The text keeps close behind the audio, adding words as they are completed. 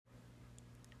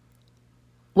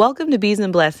Welcome to Bees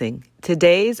and Blessing.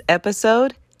 Today's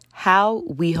episode, How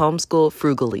We Homeschool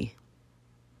Frugally.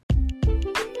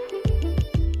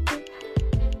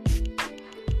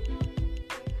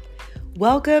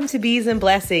 Welcome to Bees and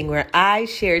Blessing, where I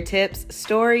share tips,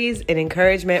 stories, and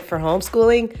encouragement for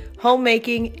homeschooling,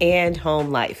 homemaking, and home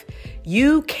life.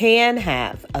 You can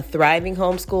have a thriving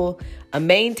homeschool, a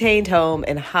maintained home,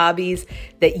 and hobbies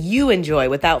that you enjoy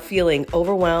without feeling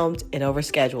overwhelmed and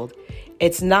overscheduled.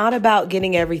 It's not about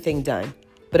getting everything done,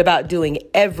 but about doing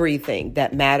everything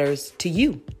that matters to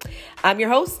you. I'm your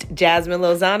host, Jasmine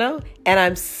Lozano, and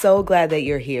I'm so glad that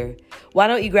you're here. Why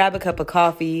don't you grab a cup of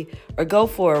coffee or go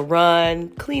for a run,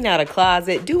 clean out a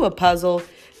closet, do a puzzle,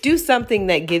 do something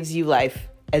that gives you life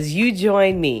as you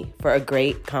join me for a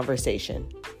great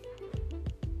conversation.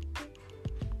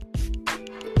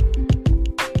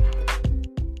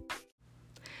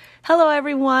 Hello,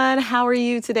 everyone. How are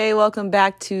you today? Welcome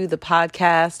back to the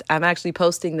podcast. I'm actually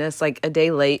posting this like a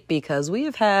day late because we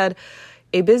have had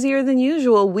a busier than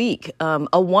usual week,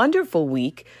 a wonderful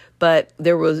week, but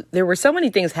there were so many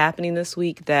things happening this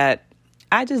week that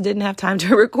I just didn't have time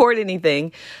to record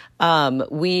anything.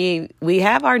 We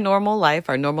have our normal life,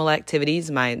 our normal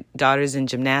activities. My daughter's in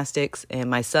gymnastics and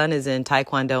my son is in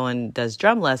taekwondo and does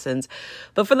drum lessons.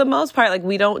 But for the most part, like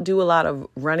we don't do a lot of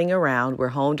running around. We're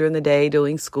home during the day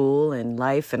doing school and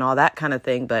life and all that kind of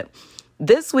thing. But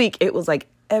this week it was like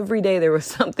every day there was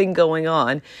something going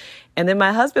on. And then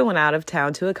my husband went out of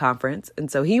town to a conference.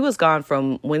 And so he was gone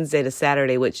from Wednesday to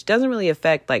Saturday, which doesn't really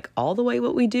affect like all the way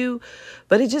what we do.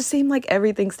 But it just seemed like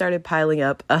everything started piling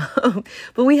up. But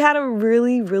we had a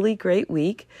really, really great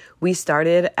week. We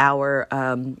started our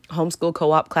homeschool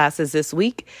co-op classes this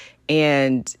week.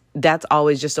 And that's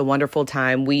always just a wonderful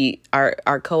time.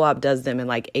 Our co-op does them in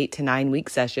like 8 to 9 week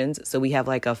sessions. So we have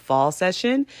like a fall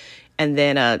session and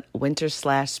then a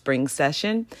winter/spring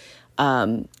session.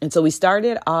 And so we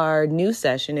started our new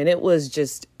session and it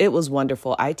was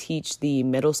wonderful. I teach the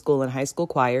middle school and high school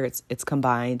choir. It's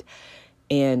combined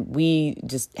and we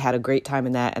just had a great time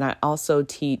in that. And I also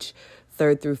teach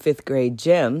 3rd through 5th grade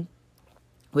gym,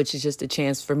 which is just a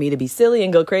chance for me to be silly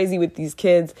and go crazy with these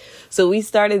kids. So we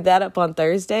started that up on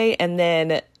Thursday. And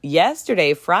then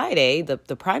yesterday, Friday, the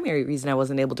primary reason I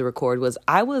wasn't able to record was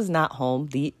I was not home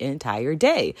the entire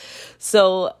day.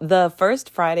 So the first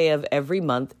Friday of every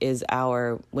month is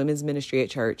our women's ministry at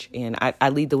church. And I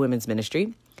lead the women's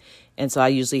ministry. And so I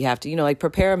usually have to, like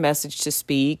prepare a message to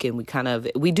speak. And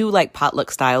we do like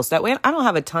potluck styles. That way I don't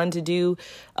have a ton to do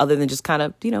other than just kind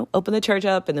of, open the church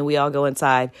up and then we all go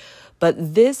inside. But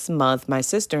this month, my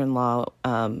sister-in-law,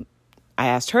 I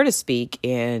asked her to speak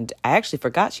and I actually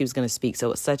forgot she was going to speak. So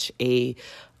it was such a,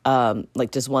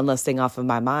 just one less thing off of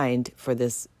my mind for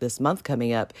this month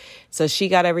coming up. So she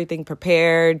got everything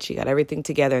prepared. She got everything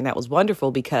together. And that was wonderful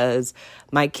because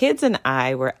my kids and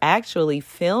I were actually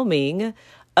filming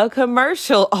a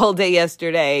commercial all day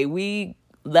yesterday. We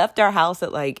left our house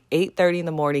at like 8:30 in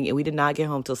the morning and we did not get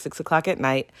home till 6 o'clock at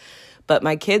night. But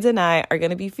my kids and I are going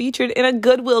to be featured in a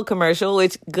Goodwill commercial,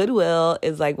 which Goodwill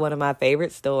is like one of my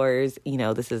favorite stores.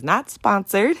 This is not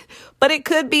sponsored, but it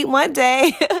could be one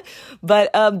day.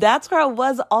 But that's where I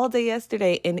was all day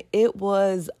yesterday, and it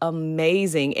was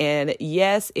amazing. And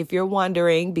yes, if you're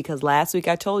wondering, because last week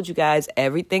I told you guys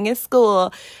everything is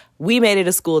school, we made it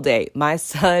a school day. My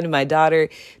son, my daughter,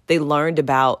 they learned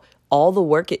about all the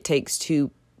work it takes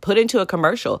to put into a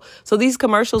commercial. So these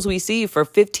commercials we see for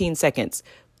 15 seconds,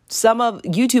 some of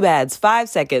YouTube ads, 5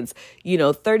 seconds,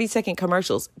 30-second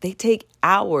commercials, they take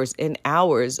hours and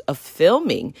hours of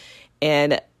filming.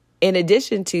 And in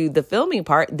addition to the filming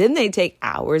part, then they take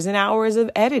hours and hours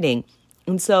of editing.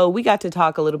 And so we got to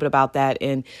talk a little bit about that.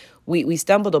 And we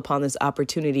stumbled upon this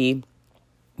opportunity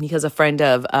because a friend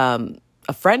of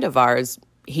ours,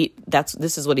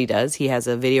 this is what he does. He has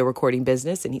a video recording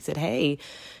business. And he said, "Hey,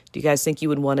 do you guys think you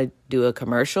would want to do a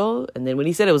commercial?" And then when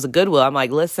he said it was a Goodwill, I'm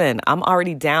like, listen, I'm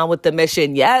already down with the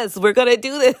mission. Yes, we're going to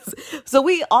do this. So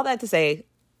all that to say,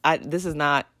 this is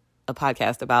not a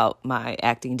podcast about my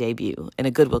acting debut in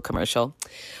a Goodwill commercial.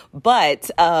 But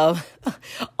all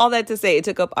that to say, it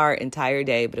took up our entire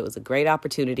day, but it was a great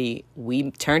opportunity.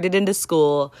 We turned it into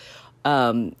school.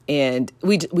 And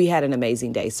we had an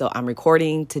amazing day. So I'm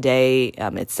recording today.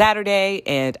 It's Saturday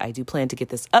and I do plan to get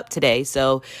this up today.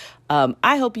 So,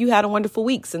 I hope you had a wonderful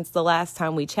week since the last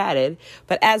time we chatted.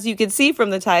 But as you can see from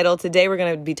the title, today we're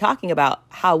going to be talking about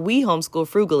how we homeschool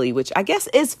frugally, which I guess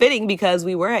is fitting because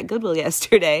we were at Goodwill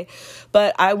yesterday.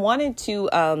 But I wanted to,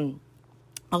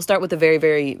 I'll start with a very,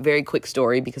 very, very quick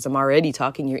story because I'm already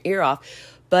talking your ear off.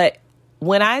 But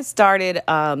when I started,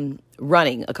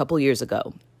 running a couple years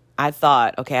ago, I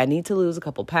thought, okay, I need to lose a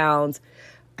couple pounds.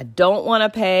 I don't want to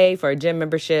pay for a gym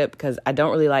membership because I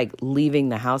don't really like leaving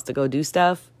the house to go do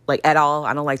stuff like at all.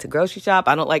 I don't like to grocery shop.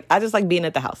 I just like being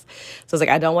at the house. So it's like,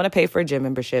 I don't want to pay for a gym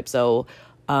membership. So,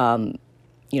 I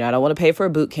don't want to pay for a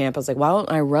boot camp. I was like, why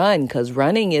don't I run? Because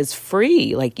running is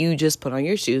free. Like, you just put on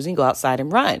your shoes and go outside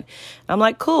and run. And I'm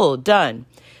like, cool, done.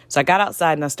 So I got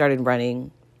outside and I started running.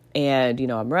 And,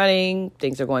 I'm running.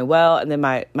 Things are going well. And then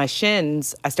my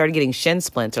shins, I started getting shin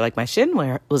splints, or like my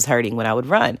shin was hurting when I would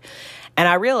run. And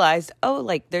I realized,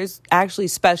 there's actually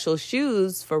special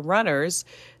shoes for runners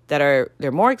they're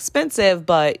more expensive,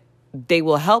 but they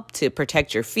will help to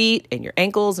protect your feet and your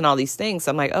ankles and all these things.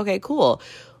 So I'm like, okay, cool.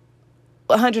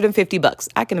 $150.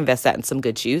 I can invest that in some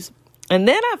good shoes. And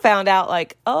then I found out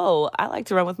I like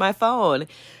to run with my phone,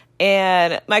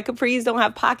 and my capris don't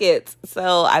have pockets.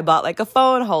 So I bought a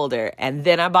phone holder, and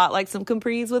then I bought some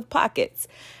capris with pockets.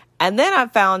 And then I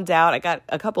found out I got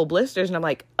a couple blisters, and I'm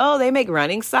like, oh, they make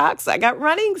running socks. I got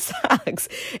running socks.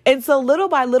 And so little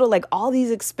by little, all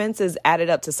these expenses added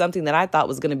up to something that I thought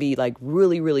was going to be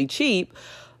really, really cheap,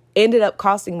 ended up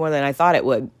costing more than I thought it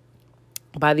would.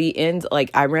 By the end,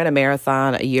 I ran a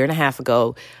marathon a year and a half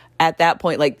ago. At that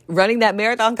point, running that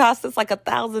marathon cost us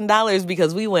 $1,000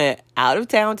 because we went out of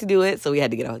town to do it. So we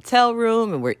had to get a hotel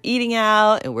room, and we're eating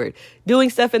out, and we're doing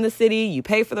stuff in the city. You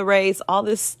pay for the race, all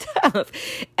this stuff.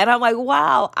 And I'm like,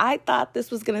 wow, I thought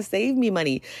this was going to save me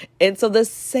money. And so the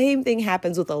same thing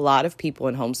happens with a lot of people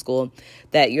in homeschool,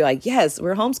 that you're like, yes,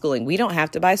 we're homeschooling. We don't have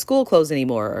to buy school clothes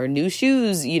anymore or new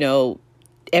shoes,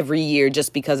 every year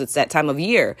just because it's that time of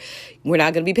year. We're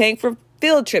not going to be paying for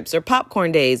field trips or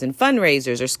popcorn days and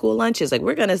fundraisers or school lunches.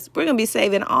 We're going to be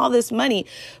saving all this money.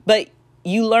 But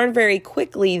you learn very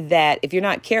quickly that if you're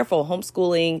not careful,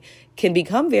 homeschooling can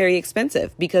become very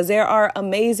expensive, because there are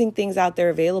amazing things out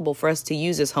there available for us to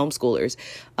use as homeschoolers.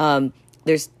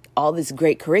 There's all this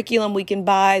great curriculum we can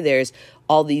buy. There's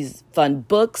all these fun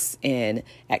books and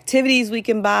activities we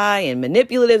can buy and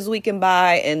manipulatives we can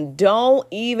buy. And don't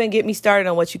even get me started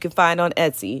on what you can find on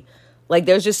Etsy.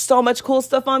 There's just so much cool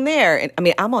stuff on there. And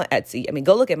I'm on Etsy.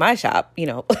 Go look at my shop,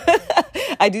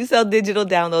 I do sell digital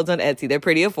downloads on Etsy. They're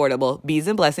pretty affordable, bees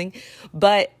and blessing.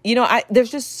 But,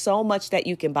 there's just so much that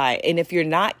you can buy. And if you're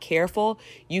not careful,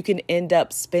 you can end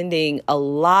up spending a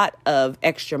lot of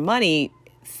extra money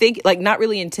not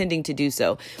really intending to do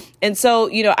so. And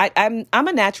so, I'm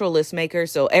a natural list maker.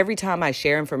 So every time I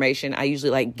share information, I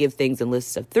usually give things in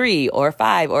lists of 3 or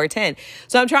 5 or 10.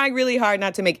 So I'm trying really hard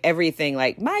not to make everything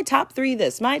my top 3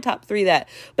 this, my top 3 that.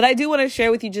 But I do want to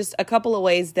share with you just a couple of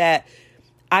ways that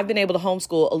I've been able to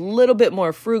homeschool a little bit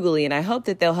more frugally. And I hope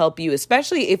that they'll help you,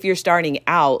 especially if you're starting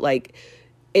out.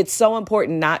 It's so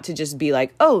important not to just be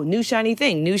oh, new shiny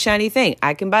thing.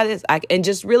 I can buy this. And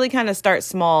just really kind of start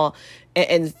small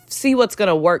and see what's going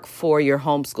to work for your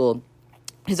homeschool.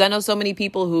 Because I know so many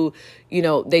people who,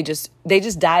 they just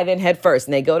dive in head first,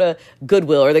 and they go to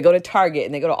Goodwill or they go to Target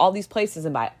and they go to all these places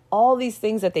and buy all these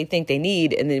things that they think they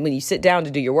need. And then when you sit down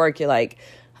to do your work, you're like,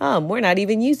 we're not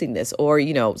even using this. Or,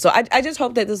 so I just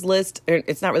hope that this list, or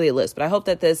it's not really a list, but I hope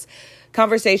that this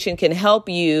conversation can help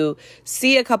you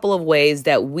see a couple of ways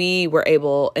that we were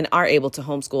able and are able to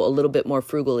homeschool a little bit more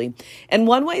frugally. And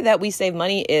one way that we save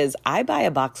money is I buy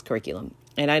a box curriculum.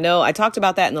 And I know I talked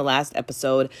about that in the last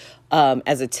episode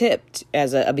as a tip,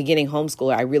 as a beginning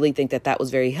homeschooler. I really think that was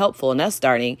very helpful in us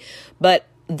starting. But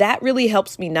that really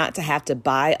helps me not to have to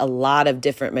buy a lot of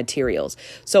different materials.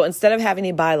 So instead of having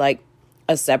to buy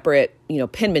a separate,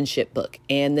 penmanship book,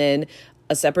 and then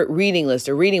a separate reading list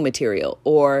or reading material,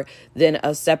 or then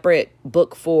a separate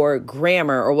book for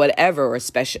grammar or whatever, or a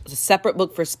separate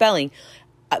book for spelling,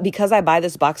 because I buy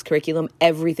this box curriculum,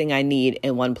 everything I need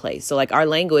in one place. So our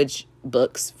language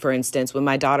books, for instance, when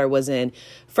my daughter was in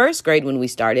first grade, when we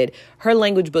started, her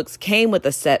language books came with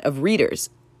a set of readers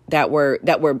that were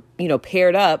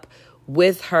paired up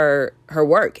with her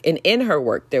work. And in her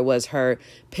work, there was her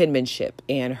penmanship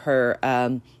and her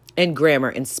and grammar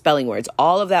and spelling words.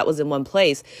 All of that was in one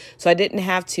place. So I didn't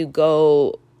have to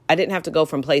go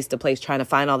from place to place trying to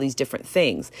find all these different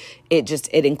things.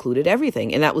 It included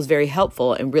everything. And that was very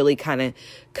helpful and really kind of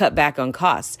cut back on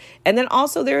costs. And then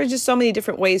also there are just so many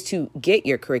different ways to get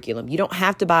your curriculum. You don't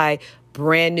have to buy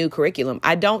brand new curriculum.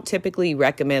 I don't typically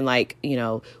recommend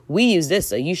we use this,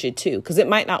 so you should too, because it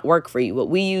might not work for you. What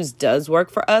we use does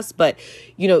work for us, but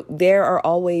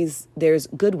there's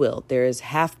Goodwill, there's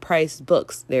half price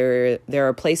books. There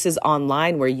are places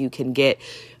online where you can get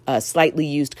slightly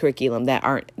used curriculum that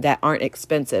aren't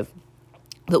expensive.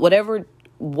 But whatever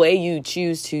way you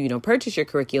choose to, purchase your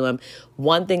curriculum,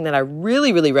 one thing that I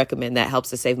really, really recommend that helps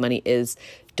to save money is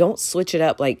don't switch it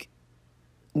up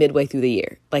midway through the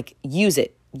year. Use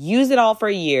it all for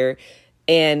a year.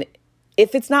 And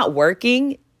if it's not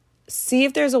working, see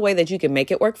if there's a way that you can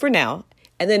make it work for now.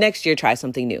 And then next year, try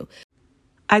something new.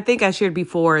 I think I shared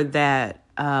before that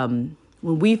when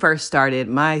we first started,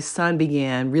 my son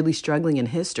began really struggling in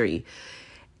history.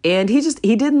 And he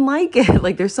didn't like it.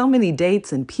 Like there's so many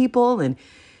dates and people, and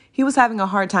he was having a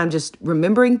hard time just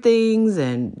remembering things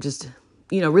and just,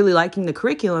 really liking the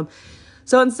curriculum.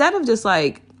 So instead of just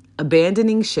like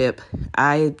abandoning ship,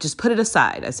 I just put it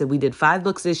aside. I said, we did 5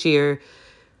 books this year.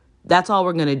 That's all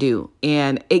we're going to do.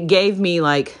 And it gave me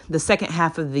like the second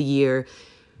half of the year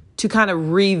to kind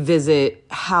of revisit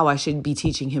how I should be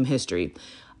teaching him history.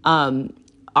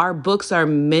 Our books are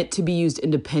meant to be used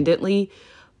independently,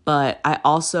 but I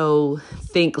also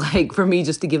think like for me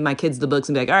just to give my kids the books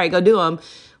and be like, all right, go do them.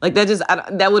 Like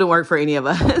that wouldn't work for any of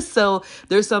us. So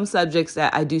there's some subjects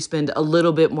that I do spend a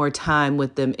little bit more time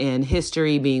with them in,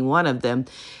 history being one of them.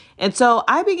 And so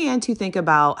I began to think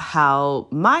about how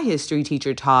my history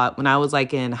teacher taught when I was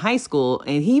like in high school,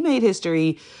 and he made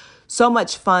history so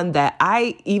much fun that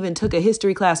I even took a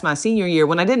history class my senior year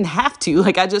when I didn't have to.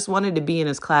 Like I just wanted to be in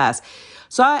his class.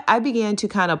 So I began to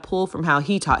kind of pull from how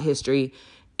he taught history.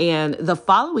 And the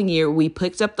following year, we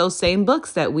picked up those same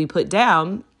books that we put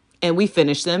down and we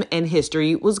finished them, and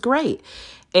history was great.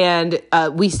 And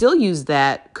we still use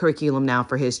that curriculum now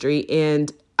for history.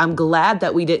 And I'm glad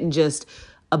that we didn't just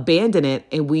abandon it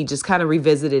and we just kind of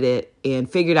revisited it and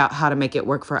figured out how to make it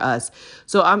work for us.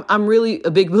 So I'm really a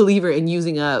big believer in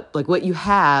using up like what you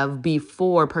have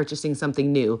before purchasing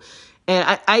something new.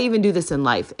 And I even do this in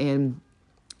life. And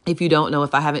if you don't know,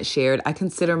 if I haven't shared, I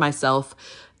consider myself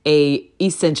a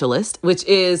essentialist, which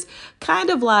is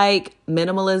kind of like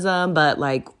minimalism, but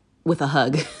like with a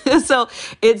hug. So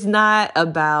it's not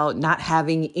about not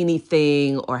having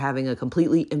anything or having a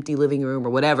completely empty living room or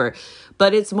whatever,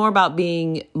 but it's more about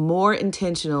being more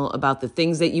intentional about the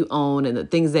things that you own and the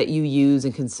things that you use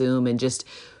and consume, and just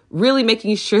really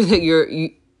making sure that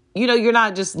you're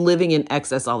not just living in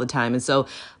excess all the time. And so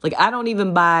like, I don't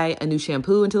even buy a new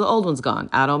shampoo until the old one's gone.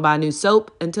 I don't buy new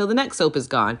soap until the next soap is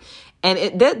gone.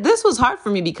 And this was hard for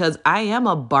me because I am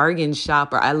a bargain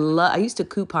shopper. I used to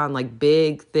coupon like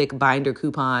big, thick binder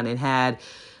coupon and had,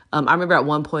 I remember at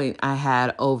one point I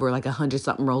had over like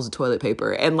 100-something rolls of toilet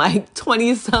paper and like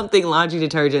 20-something laundry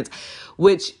detergents,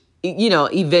 which,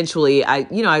 eventually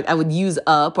I would use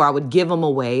up, or I would give them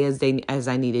away as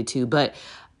I needed to. But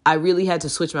I really had to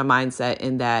switch my mindset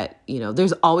in that,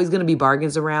 there's always going to be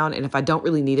bargains around. And if I don't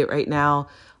really need it right now,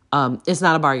 it's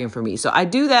not a bargain for me. So I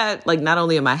do that like not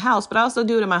only in my house, but I also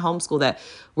do it in my homeschool, that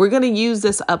we're going to use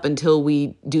this up until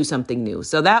we do something new.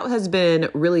 So that has been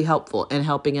really helpful in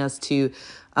helping us to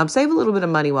save a little bit of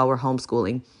money while we're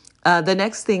homeschooling. The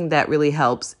next thing that really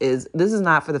helps is, this is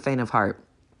not for the faint of heart.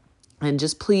 And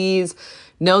just please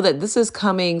know that this is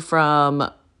coming from,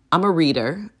 I'm a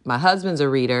reader. My husband's a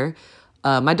reader.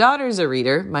 My daughter's a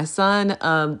reader. My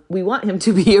son, we want him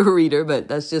to be a reader, but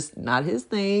that's just not his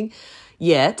thing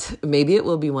yet. Maybe it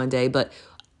will be one day, but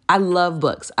I love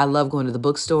books. I love going to the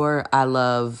bookstore. I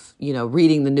love,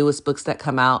 reading the newest books that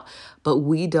come out, but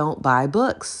we don't buy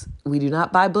books. We do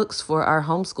not buy books for our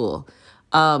homeschool.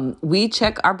 We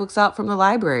check our books out from the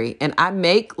library, and I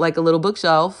make like a little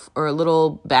bookshelf or a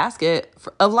little basket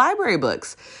of library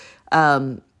books.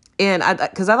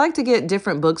 Because I like to get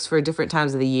different books for different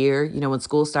times of the year. When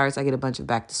school starts, I get a bunch of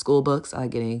back to school books. I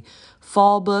like getting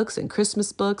fall books and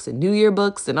Christmas books and New Year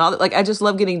books and all that. Like, I just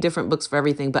love getting different books for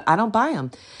everything, but I don't buy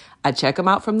them. I check them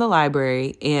out from the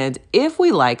library. And if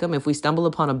we like them, if we stumble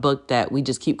upon a book that we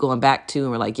just keep going back to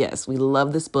and we're like, yes, we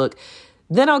love this book,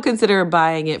 then I'll consider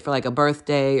buying it for like a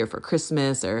birthday or for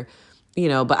Christmas or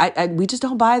but we just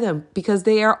don't buy them because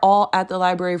they are all at the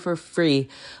library for free.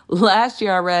 Last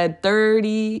year I read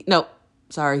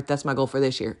that's my goal for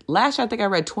this year. Last year I think I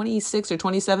read 26 or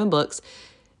 27 books,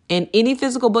 and any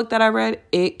physical book that I read,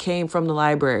 it came from the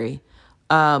library.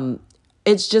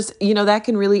 It's just, that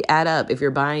can really add up. If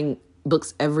you're buying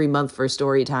books every month for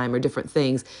story time or different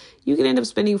things, you can end up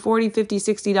spending $40, $50,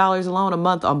 $60 alone a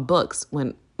month on books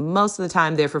when most of the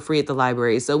time they're for free at the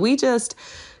library. So we just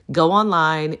go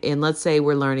online, and let's say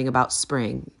we're learning about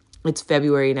spring. It's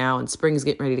February now, and spring's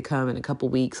getting ready to come in a couple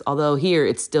weeks. Although here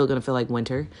it's still going to feel like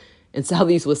winter in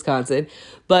Southeast Wisconsin.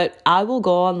 But I will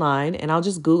go online and I'll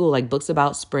just Google like books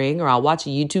about spring, or I'll watch a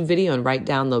YouTube video and write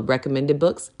down the recommended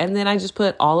books. And then I just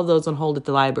put all of those on hold at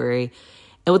the library.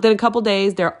 And within a couple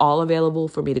days, they're all available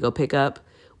for me to go pick up.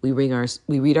 We read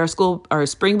our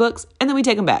spring books, and then we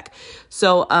take them back.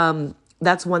 So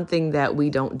that's one thing that we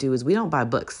don't do, is we don't buy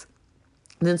books.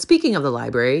 And then speaking of the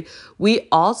library, we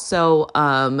also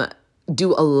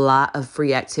do a lot of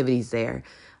free activities there.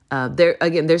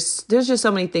 there's just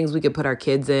so many things we could put our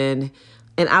kids in.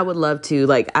 And I would love to,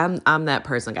 like, I'm that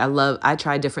person. Like, I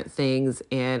try different things,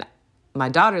 and my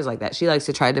daughter's like that. She likes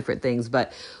to try different things,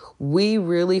 but we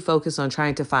really focus on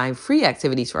trying to find free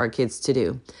activities for our kids to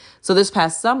do. So this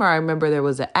past summer, I remember there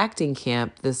was an acting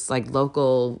camp. This like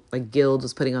local like guild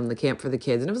was putting on the camp for the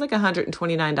kids, and it was like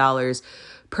 $129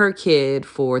 per kid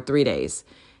for 3 days.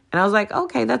 And I was like,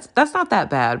 okay, that's not that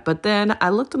bad. But then I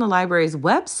looked on the library's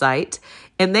website,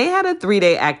 and they had a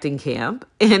 3-day acting camp,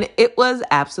 and it was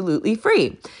absolutely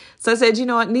free. So I said, you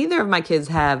know what? Neither of my kids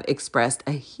have expressed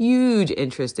a huge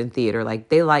interest in theater. Like,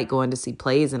 they like going to see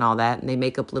plays and all that, and they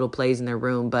make up little plays in their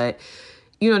room. But,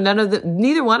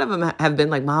 neither one of them have been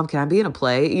like, Mom, can I be in a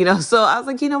play? So I was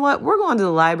like, you know what? We're going to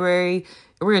the library,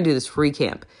 and we're going to do this free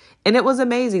camp. And it was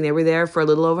amazing. They were there for a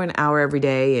little over an hour every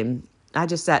day, and I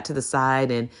just sat to the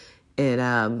side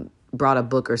and brought a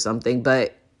book or something.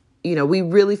 But, we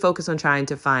really focus on trying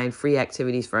to find free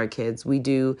activities for our kids. We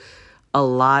do a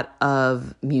lot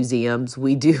of museums.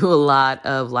 We do a lot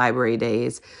of library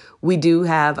days. We do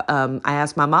have, I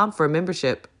asked my mom for a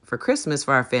membership for Christmas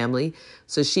for our family.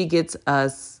 So she gets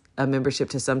us a membership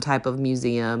to some type of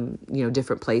museum,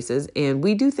 different places. And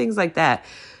we do things like that.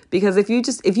 Because if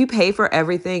you pay for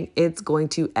everything, it's going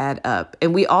to add up.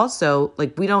 And we also,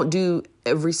 we don't do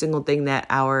every single thing that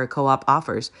our co-op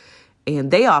offers. And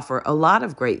they offer a lot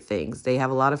of great things. They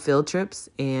have a lot of field trips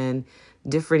and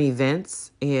different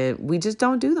events, and we just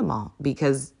don't do them all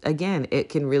because, again, it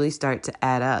can really start to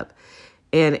add up.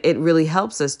 And it really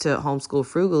helps us to homeschool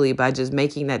frugally by just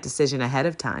making that decision ahead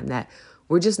of time that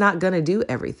we're just not going to do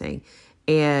everything.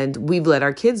 And we've let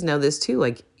our kids know this too.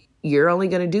 Like, you're only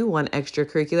going to do one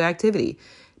extracurricular activity,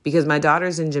 because my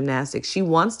daughter's in gymnastics. She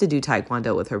wants to do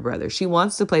taekwondo with her brother. She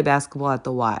wants to play basketball at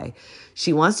the Y.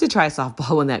 She wants to try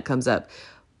softball when that comes up.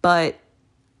 But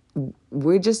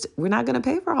we're not going to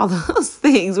pay for all those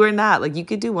things. We're not. You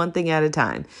could do one thing at a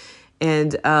time.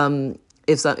 And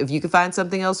if you could find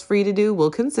something else free to do, we'll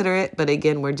consider it. But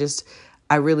again,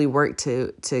 I really work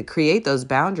to create those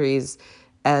boundaries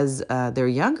as they're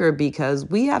younger, because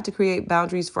we have to create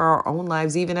boundaries for our own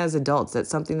lives, even as adults. That's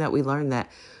something that we learn, that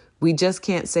we just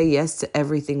can't say yes to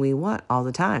everything we want all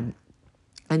the time.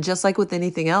 And just like with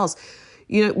anything else,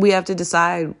 we have to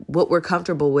decide what we're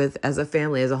comfortable with as a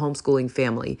family, as a homeschooling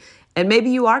family. And maybe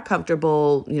you are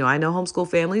comfortable. I know homeschool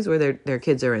families where their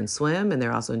kids are in swim, and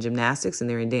they're also in gymnastics, and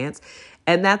they're in dance.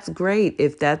 And that's great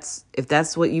if that's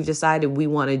what you've decided we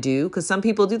want to do. Because some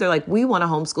people do. They're like, we want to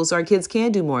homeschool so our kids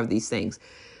can do more of these things.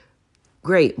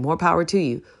 Great. More power to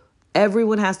you.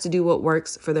 Everyone has to do what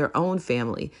works for their own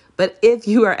family. But if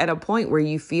you are at a point where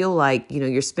you feel like,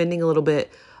 you're spending a little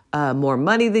bit more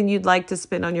money than you'd like to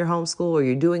spend on your homeschool, or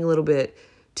you're doing a little bit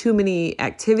too many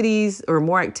activities or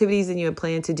more activities than you had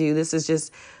planned to do, this is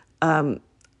just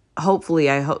hopefully,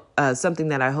 I hope something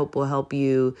that I hope will help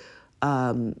you,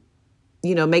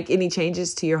 make any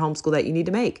changes to your homeschool that you need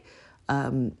to make.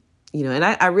 And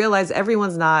I realize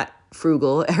everyone's not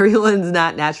frugal. Everyone's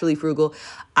not naturally frugal.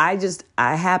 I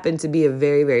happen to be a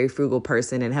very, very frugal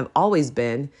person and have always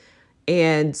been.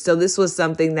 And so this was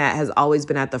something that has always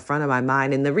been at the front of my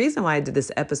mind. And the reason why I did this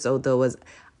episode, though, was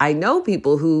I know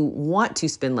people who want to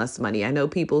spend less money. I know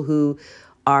people who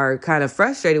are kind of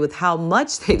frustrated with how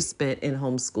much they've spent in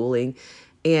homeschooling.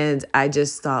 And I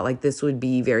just thought this would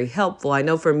be very helpful. I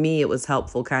know for me, it was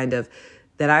helpful kind of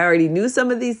that I already knew some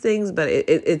of these things, but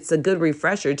it's a good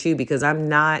refresher too, because I'm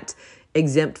not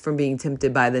exempt from being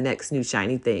tempted by the next new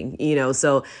shiny thing,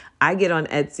 So I get on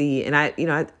Etsy, and I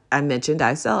mentioned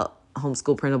I sell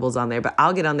homeschool printables on there, but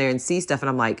I'll get on there and see stuff, and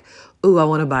I'm like, ooh, I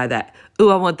want to buy that.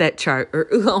 Ooh, I want that chart, or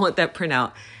ooh, I want that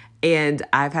printout. And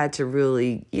I've had to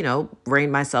really, rein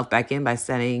myself back in by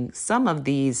setting some of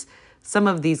these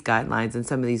guidelines and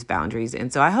some of these boundaries.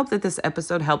 And so I hope that this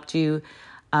episode helped you.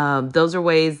 Those are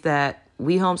ways that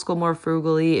we homeschool more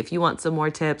frugally. If you want some more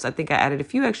tips, I think I added a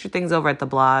few extra things over at the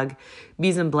blog,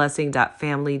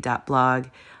 beesandblessing.family.blog.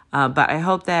 But I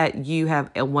hope that you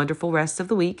have a wonderful rest of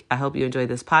the week. I hope you enjoy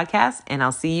this podcast, and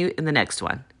I'll see you in the next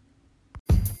one.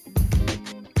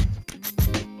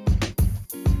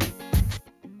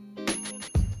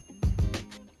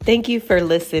 Thank you for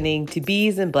listening to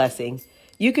Bees and Blessing.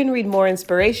 You can read more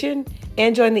inspiration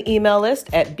and join the email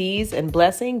list at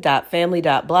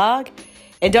beesandblessing.family.blog.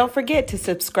 And don't forget to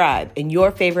subscribe in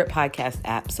your favorite podcast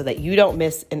app so that you don't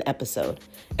miss an episode.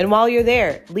 And while you're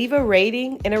there, leave a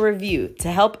rating and a review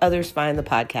to help others find the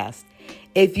podcast.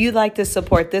 If you'd like to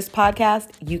support this podcast,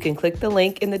 you can click the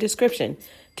link in the description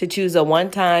to choose a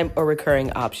one-time or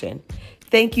recurring option.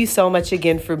 Thank you so much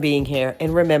again for being here.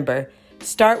 And remember,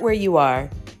 start where you are,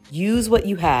 use what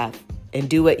you have, and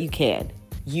do what you can.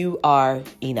 You are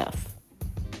enough.